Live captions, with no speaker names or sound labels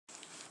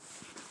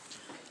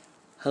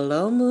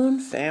Hello, Moon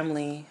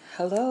family.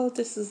 Hello,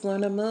 this is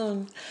Luna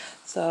Moon.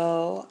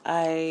 So,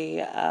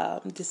 I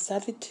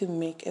decided to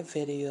make a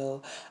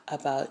video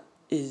about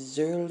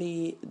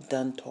Izurli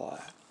Duntor.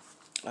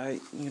 Or,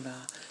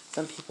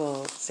 some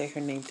people say her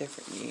name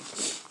differently.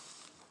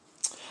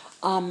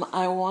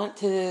 I want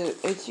to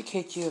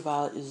educate you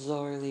about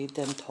Izurli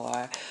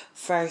Duntor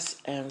first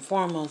and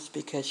foremost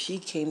because she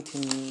came to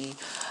me,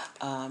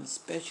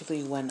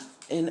 especially when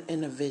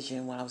in a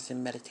vision when I was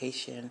in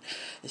meditation,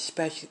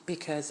 especially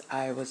because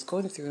I was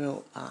going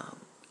through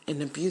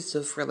an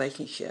abusive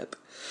relationship.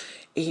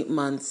 8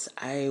 months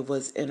I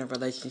was in a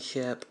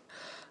relationship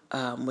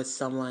with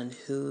someone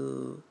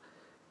who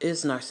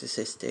is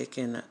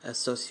narcissistic and a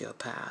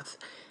sociopath,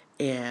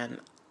 and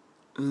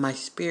my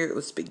spirit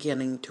was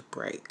beginning to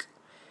break.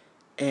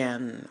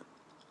 And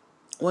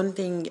one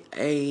thing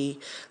I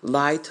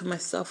lied to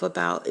myself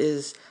about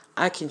is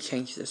I can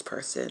change this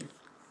person.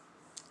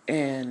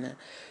 And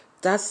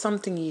that's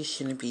something you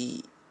shouldn't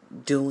be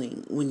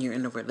doing when you're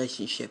in a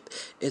relationship,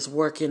 is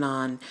working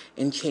on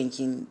and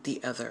changing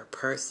the other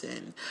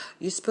person.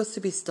 You're supposed to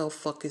be still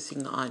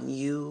focusing on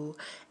you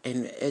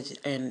and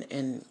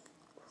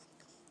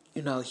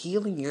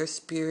healing your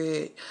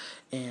spirit.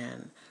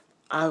 And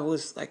I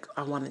was like,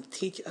 I want to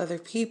teach other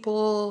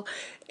people,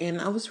 and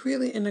I was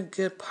really in a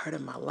good part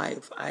of my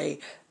life. I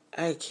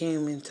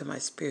came into my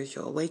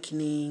spiritual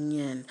awakening,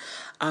 and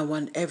I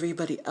want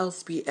everybody else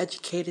to be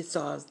educated.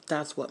 So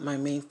that's what my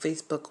main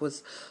Facebook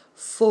was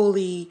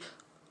fully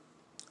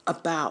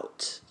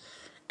about.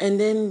 And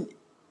then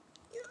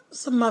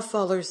some of my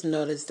followers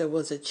noticed there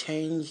was a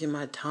change in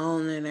my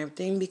tone and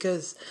everything,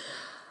 because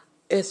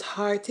it's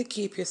hard to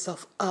keep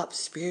yourself up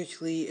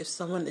spiritually if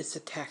someone is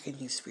attacking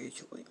you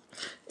spiritually,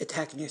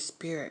 attacking your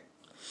spirit.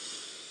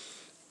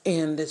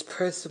 And this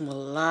person will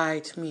lie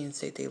to me and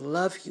say they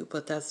love you,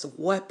 but that's a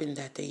weapon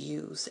that they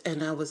use.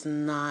 And I was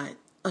not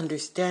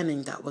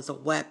understanding that was a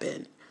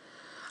weapon.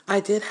 I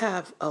did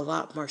have a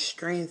lot more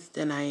strength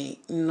than I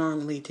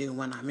normally do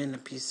when I'm in an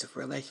abusive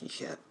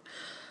relationship.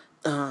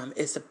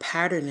 It's a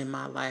pattern in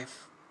my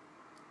life,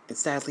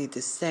 sadly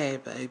to say,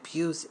 but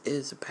abuse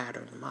is a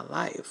pattern in my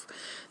life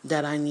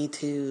that I need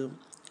to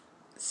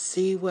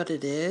see what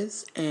it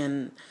is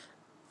and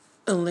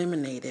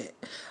eliminate it.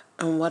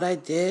 And what I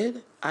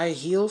did, I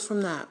healed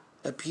from that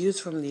abuse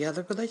from the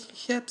other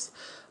relationships,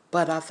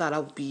 but I thought I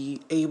would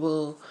be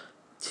able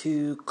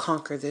to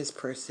conquer this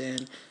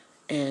person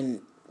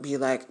and be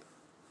like,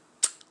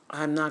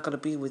 I'm not going to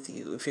be with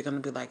you if you're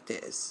going to be like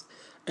this.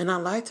 And I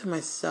lied to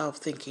myself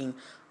thinking,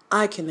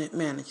 I can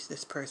manage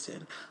this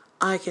person.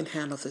 I can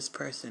handle this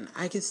person.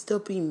 I can still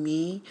be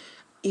me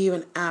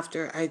even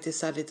after I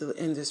decided to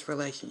end this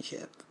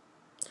relationship.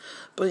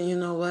 But you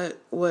know what?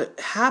 What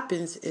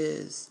happens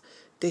is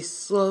they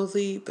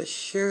slowly but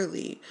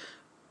surely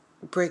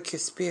break your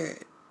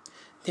spirit.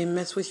 They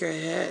mess with your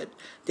head.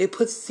 They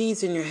put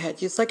seeds in your head.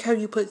 Just like how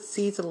you put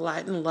seeds of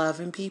light and love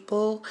in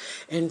people,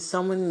 and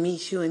someone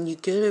meets you and you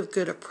get a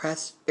good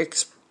impression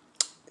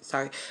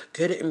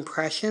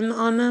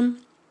on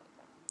them.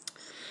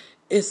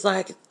 It's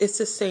like, it's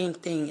the same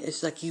thing.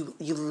 It's like you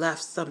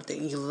left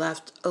something. You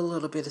left a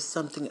little bit of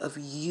something of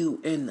you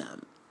in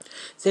them.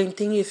 Same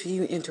thing if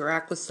you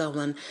interact with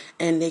someone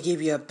and they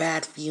give you a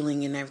bad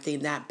feeling and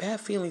everything. That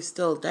bad feeling's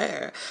still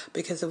there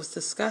because it was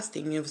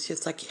disgusting. It was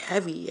just like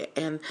heavy,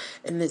 and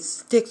it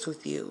sticks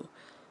with you.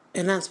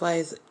 And that's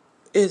why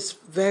it's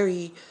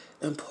very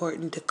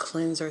important to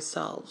cleanse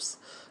ourselves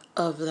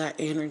of that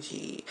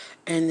energy,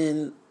 and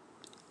then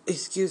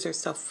excuse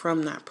ourselves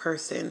from that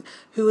person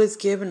who has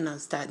given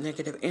us that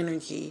negative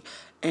energy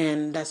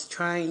and that's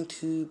trying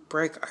to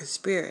break our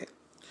spirit.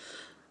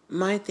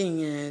 My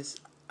thing is,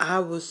 I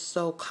was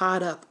so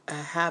caught up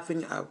at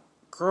having a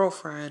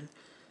girlfriend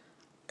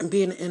and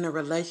being in a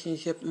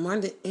relationship more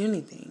than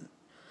anything.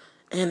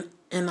 And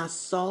I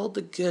saw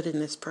the good in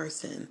this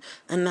person,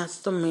 and that's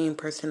the main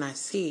person I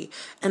see.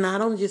 And I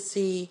don't just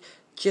see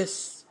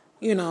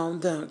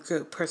the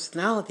good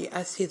personality.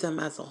 I see them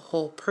as a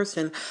whole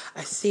person.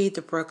 I see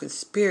the broken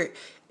spirit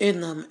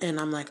in them, and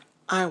I'm like,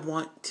 I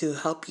want to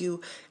help you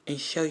and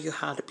show you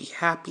how to be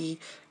happy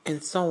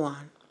and so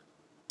on.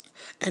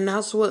 And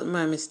that's what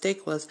my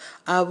mistake was.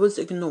 I was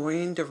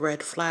ignoring the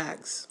red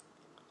flags.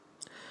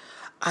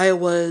 I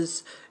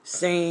was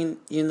saying,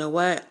 you know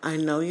what? I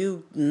know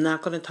you're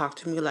not going to talk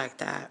to me like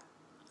that.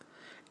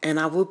 And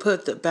I will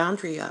put the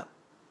boundary up.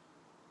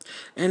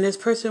 And this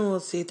person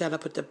will see that I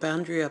put the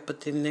boundary up,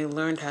 but then they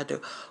learned how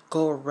to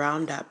go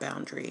around that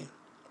boundary.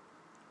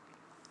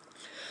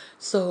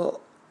 So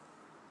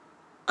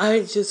I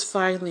just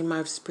finally,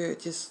 my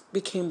spirit just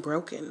became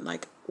broken.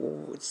 Like,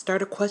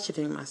 started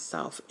questioning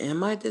myself.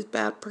 Am I this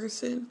bad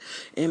person?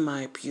 Am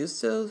I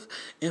abusive?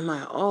 Am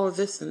I all of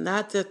this and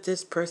that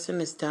this person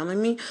is telling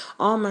me?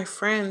 All my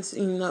friends,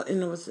 and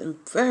it was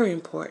very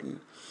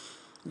important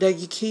that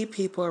you keep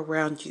people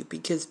around you,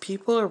 because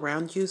people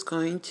around you is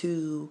going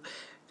to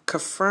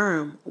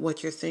confirm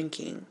what you're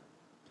thinking.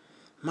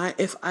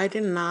 If I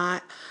did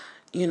not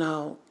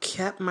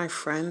kept my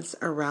friends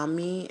around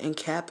me and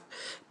kept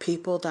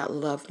people that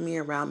loved me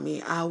around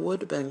me, I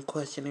would have been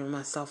questioning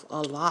myself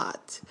a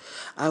lot.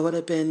 I would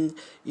have been,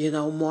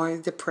 more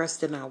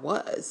depressed than I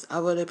was. I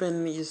would have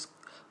been just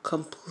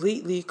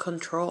completely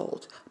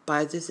controlled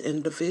by this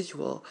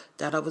individual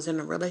that I was in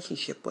a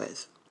relationship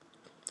with.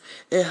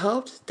 It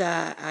helped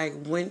that I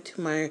went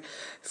to my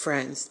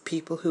friends,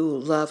 people who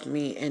loved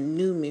me and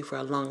knew me for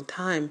a long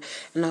time,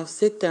 and I'll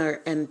sit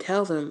there and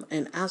tell them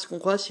and ask them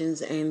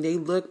questions, and they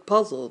look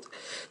puzzled.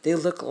 They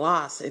look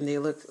lost, and they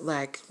look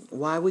like,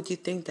 why would you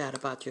think that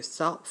about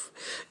yourself?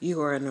 You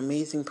are an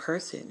amazing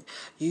person.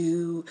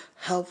 You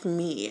help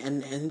me,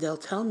 and they'll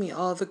tell me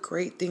all the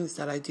great things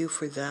that I do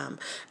for them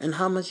and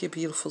how much a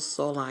beautiful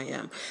soul I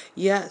am.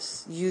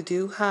 Yes, you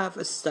do have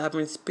a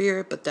stubborn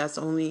spirit, but that's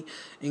only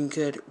in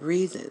good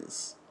reasons.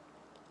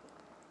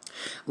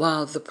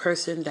 While the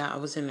person that I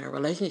was in a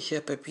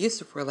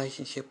abusive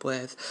relationship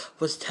with,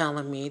 was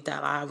telling me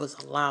that I was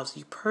a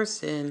lousy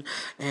person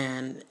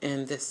and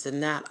this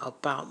and that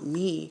about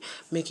me,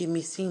 making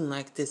me seem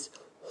like this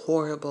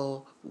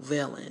horrible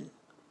villain.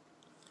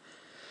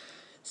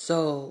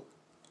 So,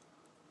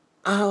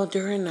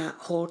 during that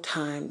whole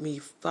time, me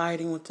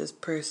fighting with this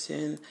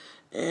person,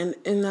 and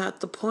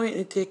at the point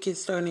it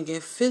starting to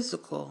get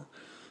physical,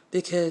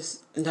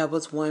 because that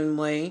was one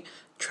way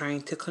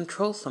trying to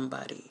control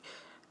somebody.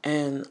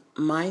 And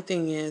my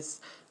thing is,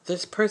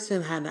 this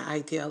person had an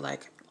idea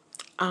like,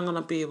 I'm going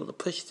to be able to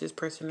push this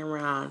person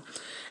around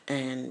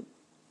and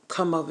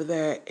come over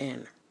there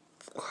and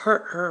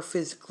hurt her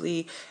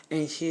physically,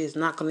 and she is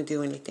not going to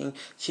do anything.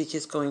 She's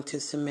just going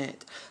to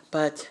submit.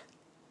 But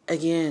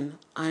again,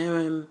 I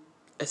am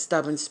a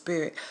stubborn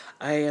spirit.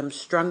 I am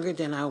stronger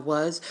than I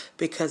was,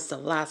 because the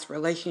last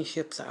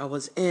relationships I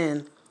was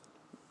in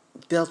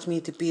built me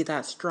to be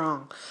that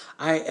strong.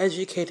 I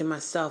educated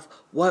myself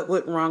what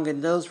went wrong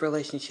in those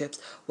relationships.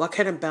 What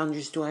kind of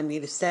boundaries do I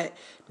need to set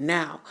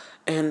now?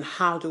 And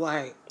how do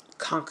I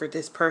conquer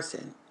this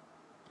person?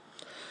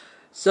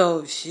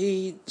 So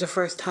the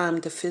first time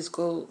the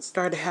physical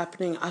started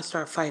happening, I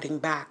started fighting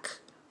back.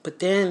 But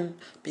then,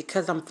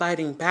 because I'm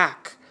fighting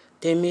back,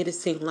 they made it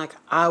seem like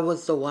I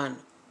was the one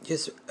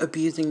just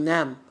abusing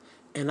them.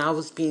 And I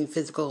was being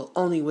physical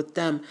only with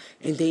them.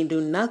 And they do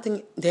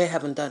nothing, they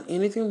haven't done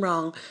anything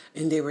wrong,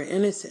 and they were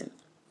innocent.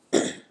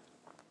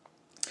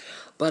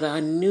 But I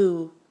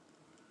knew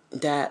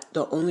that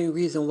the only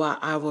reason why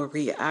I will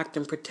react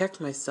and protect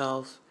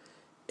myself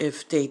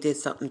if they did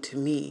something to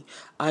me.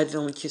 I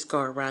don't just go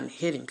around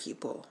hitting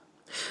people.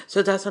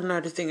 So that's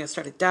another thing. I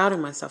started doubting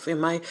myself.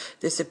 Am I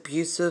this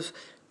abusive,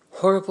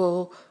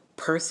 horrible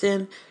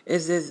person?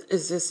 Is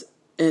this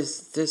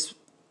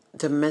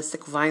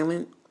domestic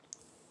violent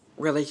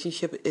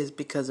relationship is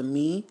because of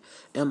me?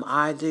 Am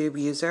I the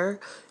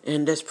abuser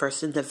and this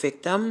person the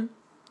victim?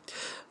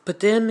 But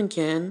then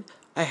again,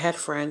 I had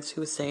friends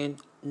who were saying,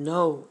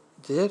 no,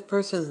 this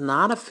person's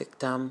not a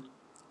victim.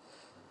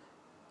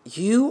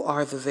 You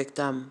are the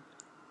victim.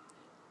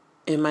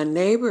 And my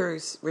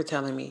neighbors were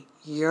telling me,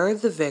 you're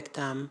the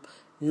victim,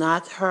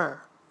 not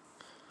her.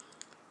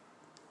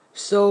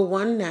 So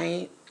one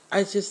night,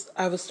 I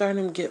was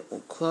starting to get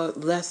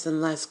less and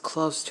less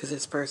close to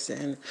this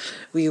person.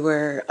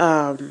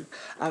 I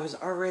was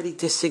already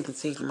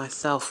distancing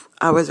myself.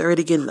 I was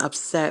already getting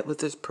upset with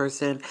this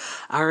person.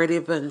 I already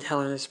been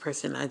telling this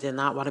person I did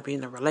not want to be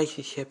in a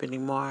relationship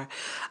anymore.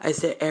 I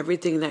said,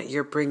 everything that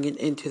you're bringing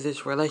into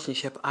this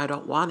relationship, I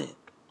don't want it.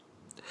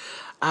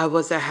 I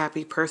was a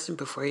happy person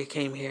before you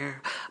came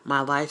here.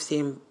 My life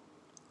seemed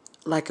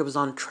like it was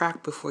on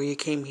track before you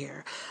came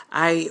here.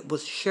 I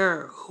was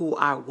sure who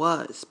I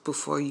was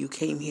before you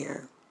came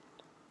here.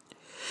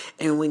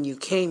 And when you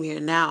came here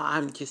now, I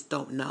just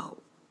don't know.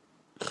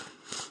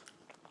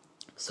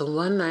 So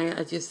one night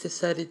I just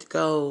decided to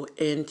go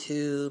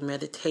into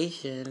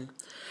meditation.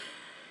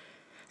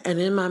 And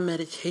in my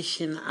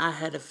meditation, I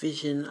had a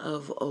vision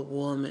of a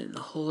woman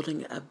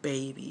holding a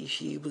baby.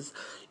 She was,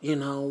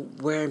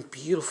 wearing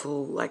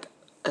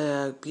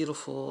a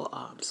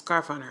beautiful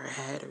scarf on her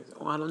head,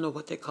 or I don't know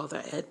what they call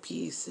that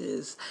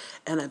headpieces,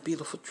 and a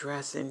beautiful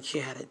dress, and she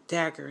had a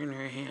dagger in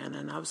her hand,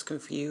 and I was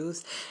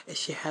confused, and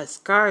she had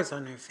scars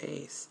on her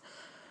face.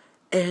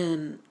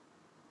 And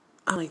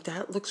I'm like,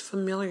 that looks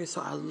familiar, so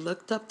I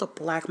looked up the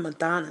Black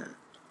Madonna.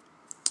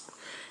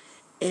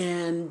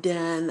 And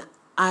then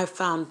I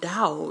found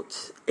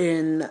out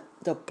in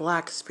the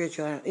black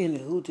spiritual, in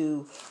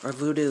hoodoo or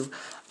voodoo,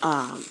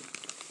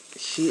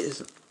 she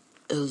is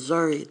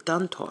Ilzuri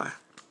Dantor,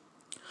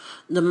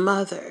 the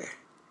mother.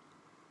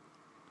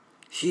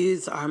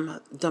 She's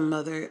the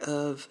mother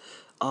of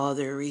all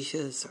the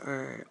Orishas,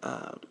 or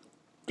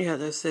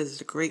this is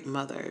the Great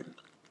Mother.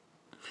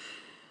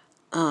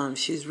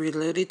 She's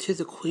related to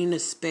the Queen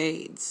of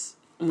Spades.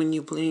 When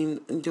you doing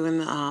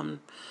the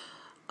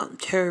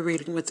tarot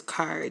reading with the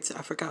cards,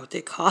 I forgot what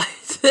they call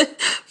it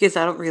because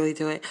I don't really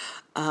do it.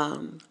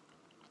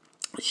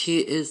 She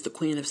is the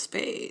Queen of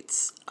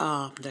Spades,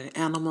 the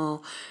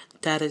animal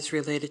that is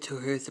related to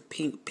her is a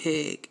pink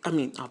pig. I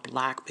mean, a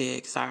black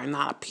pig. Sorry,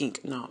 not a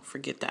pink. No,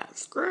 forget that.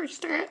 Scratch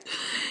that.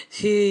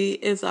 She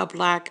is a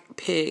black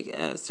pig,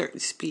 a certain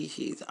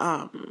species.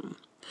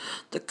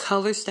 The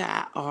colors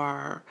that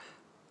are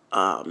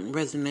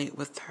resonate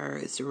with her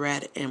is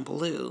red and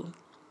blue.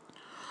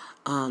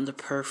 The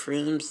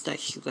perfumes that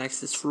she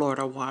likes is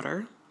Florida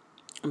water,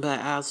 but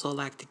I also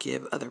like to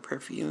give other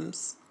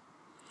perfumes.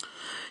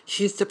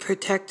 She's the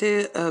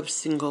protector of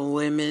single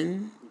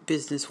women,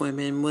 business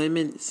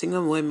women,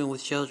 single women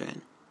with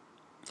children,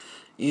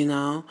 you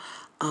know,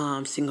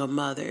 single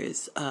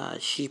mothers.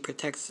 She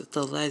protects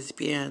the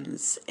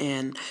lesbians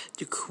and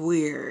the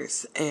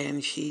queers,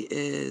 and she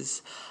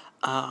is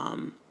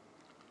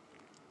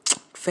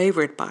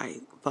favored by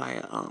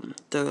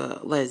the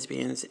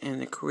lesbians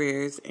and the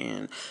queers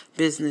and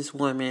business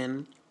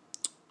women.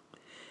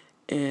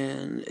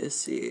 And let's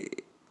see.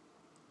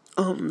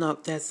 No,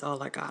 that's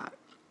all I got.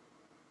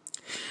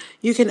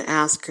 You can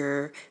ask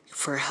her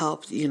for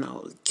help,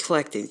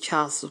 collecting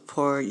child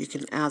support. You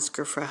can ask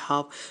her for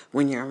help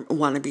when you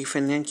want to be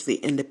financially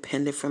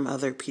independent from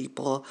other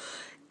people.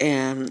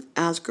 And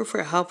ask her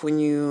for help when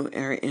you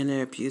are in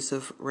an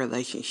abusive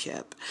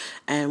relationship.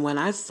 And when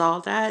I saw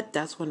that,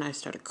 that's when I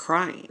started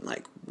crying.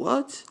 Like,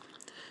 what?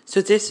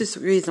 So this is the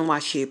reason why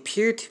she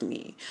appeared to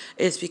me.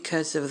 Is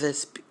because of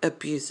this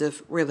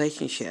abusive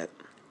relationship.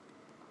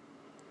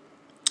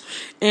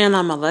 And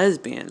I'm a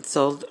lesbian,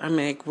 so I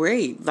mean,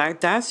 great.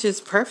 Like, that's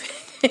just perfect.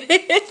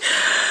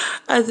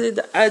 I said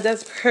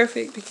that's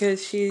perfect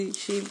because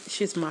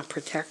she's my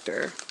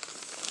protector.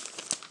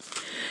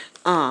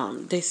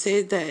 They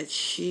said that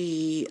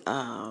she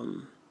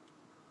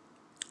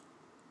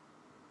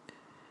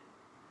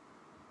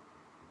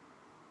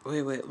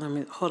wait, let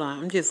me hold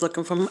on. I'm just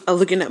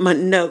looking at my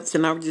notes,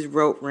 and I just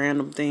wrote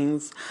random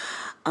things.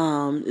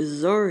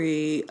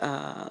 Zori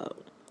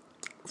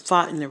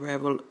fought in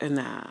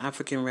the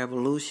African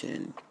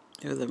Revolution.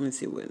 Let me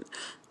see what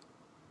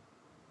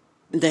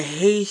the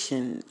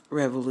Haitian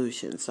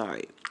Revolution.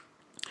 Sorry,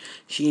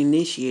 she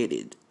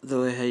initiated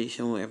the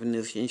Haitian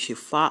Revolution. She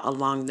fought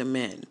along the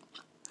men.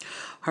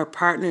 Her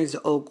partner is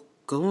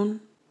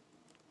Ogun.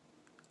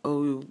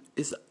 I'm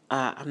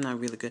not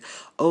really good.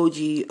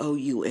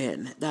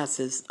 Ogun. That's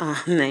his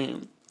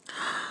name.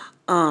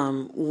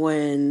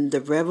 When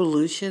the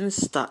revolution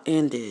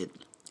ended,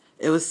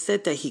 it was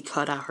said that he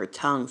cut out her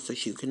tongue so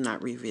she could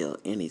not reveal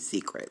any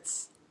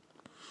secrets.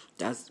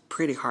 That's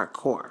pretty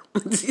hardcore.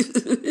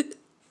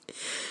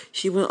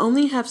 She will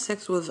only have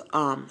sex with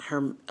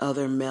her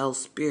other male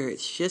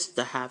spirits just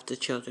to have the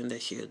children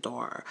that she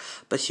adore,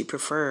 but she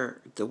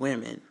preferred the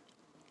women.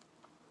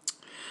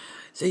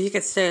 So you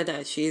could say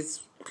that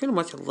she's pretty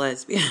much a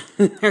lesbian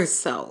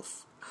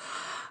herself.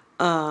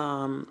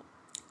 But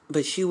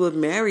she would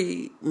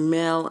marry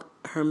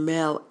her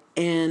male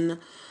and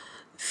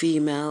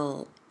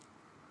female,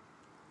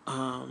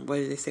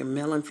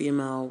 male and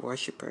female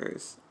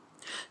worshippers.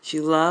 She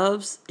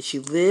lives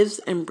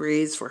and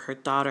breathes for her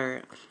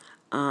daughter,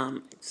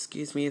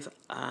 excuse me if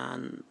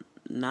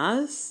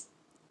Nas.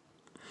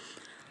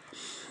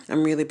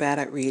 I'm really bad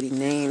at reading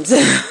names.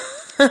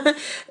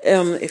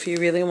 If you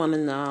really want to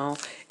know,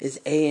 is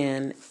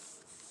Anaïs.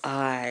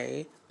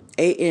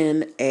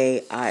 And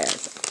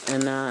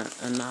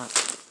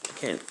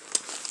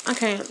I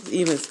can't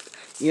even,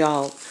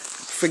 y'all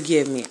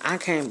forgive me. I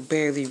can't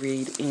barely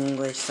read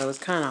English, so it's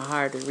kind of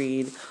hard to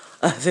read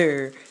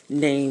other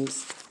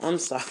names. I'm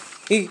sorry.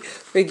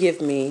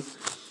 Forgive me.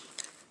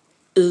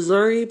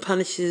 Zuri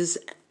punishes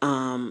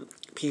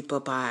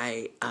people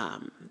by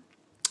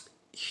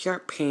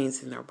sharp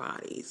pains in their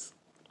bodies.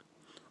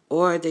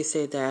 Or they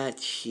say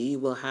that she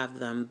will have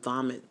them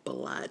vomit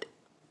blood.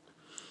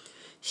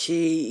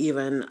 She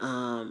even,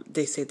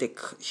 they say that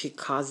she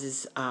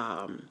causes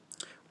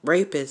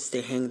rapists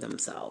to hang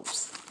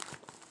themselves.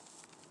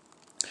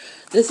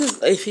 This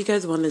is, if you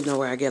guys want to know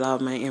where I get all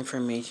my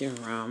information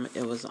from,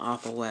 it was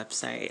off a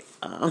website.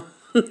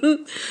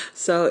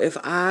 So if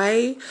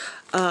I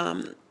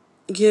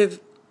give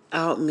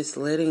out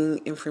misleading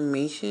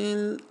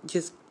information,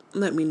 just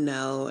let me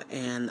know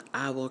and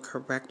I will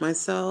correct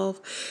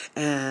myself.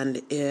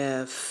 And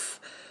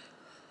if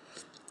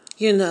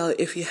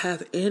you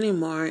have any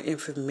more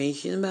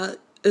information about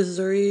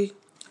Zuri,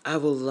 I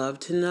would love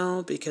to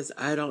know, because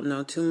I don't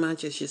know too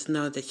much. I just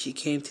know that she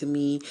came to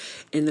me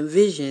in a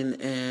vision,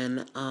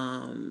 and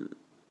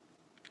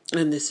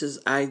this is,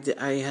 I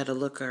had to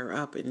look her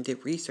up and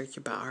did research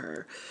about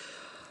her.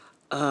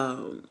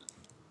 I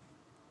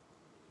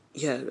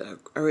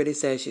already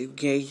said she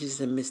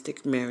engages in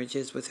mystic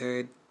marriages with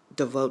her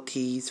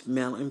devotees,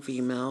 male and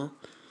female.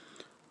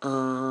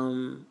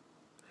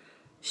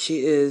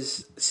 She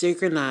is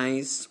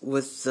synchronized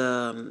with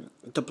the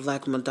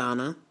Black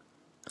Madonna.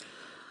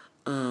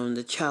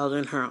 The child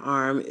in her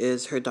arm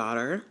is her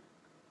daughter,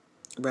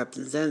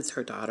 represents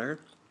her daughter.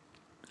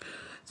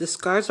 The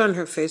scars on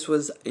her face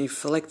was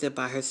inflicted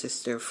by her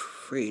sister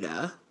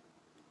Frida.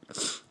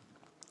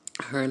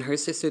 her and her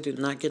sister do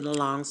not get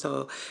along.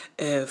 So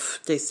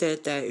if they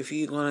said that if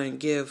you're going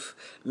to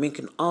make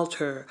an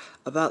altar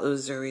about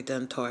Zuri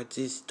Dentor,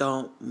 just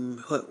don't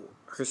put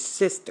her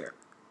sister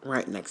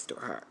right next to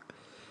her.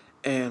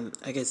 And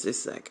I guess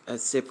it's like a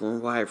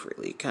sibling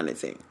rivalry kind of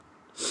thing.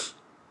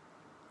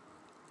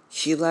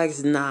 She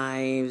likes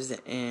knives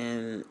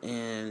and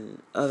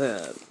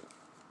other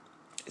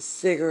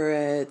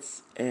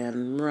cigarettes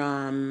and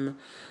rum,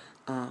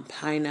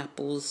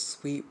 pineapples,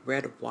 sweet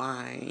red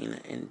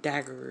wine, and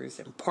daggers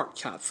and pork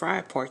chops,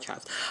 fried pork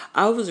chops.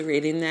 I was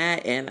reading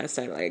that and I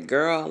said, like,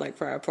 girl, I like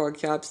fried pork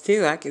chops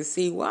too. I can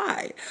see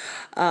why.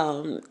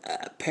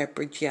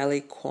 Pepper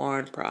jelly,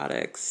 corn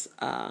products,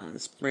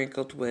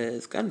 sprinkled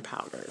with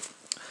gunpowder.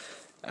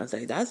 I was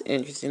like, that's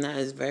interesting. That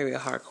is very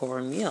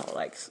hardcore meal,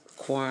 like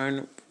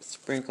corn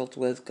sprinkled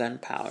with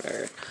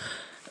gunpowder.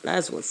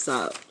 That's what's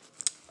up.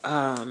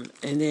 And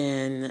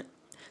then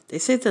they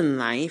said the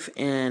knife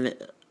in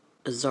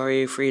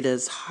Zori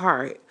Frida's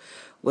heart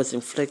was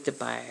inflicted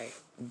by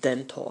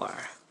Dentor.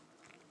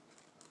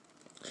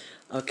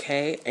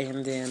 Okay,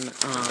 and then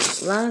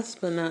last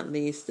but not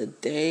least, the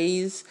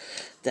days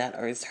that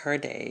are her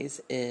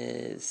days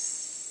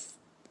is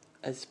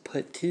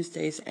put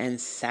Tuesdays and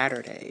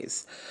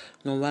Saturdays.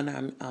 No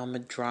wonder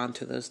I'm drawn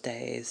to those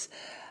days.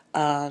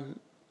 I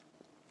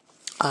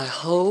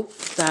hope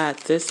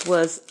that this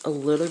was a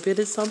little bit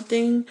of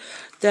something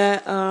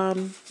that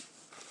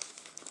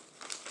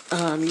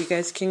you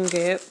guys can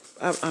get.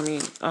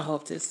 I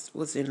hope this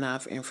was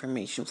enough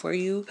information for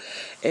you.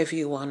 If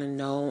you want to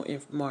know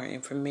more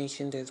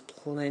information, there's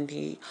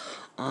plenty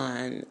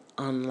online.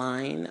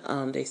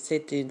 They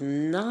said do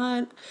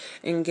not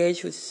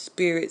engage with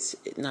spirits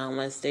now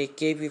unless they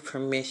give you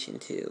permission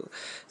to.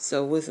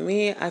 So with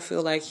me, I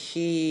feel like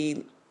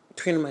he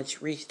pretty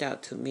much reached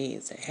out to me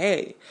and said,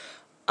 "Hey,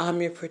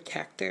 I'm your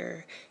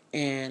protector,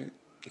 and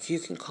if you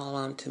can call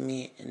on to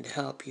me and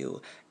help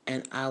you,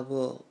 and I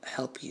will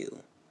help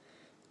you,"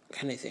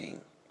 kind of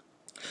thing.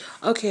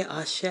 Okay,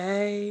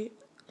 Ashe,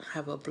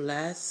 have a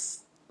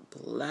blessed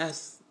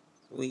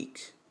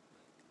week.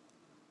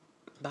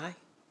 Bye.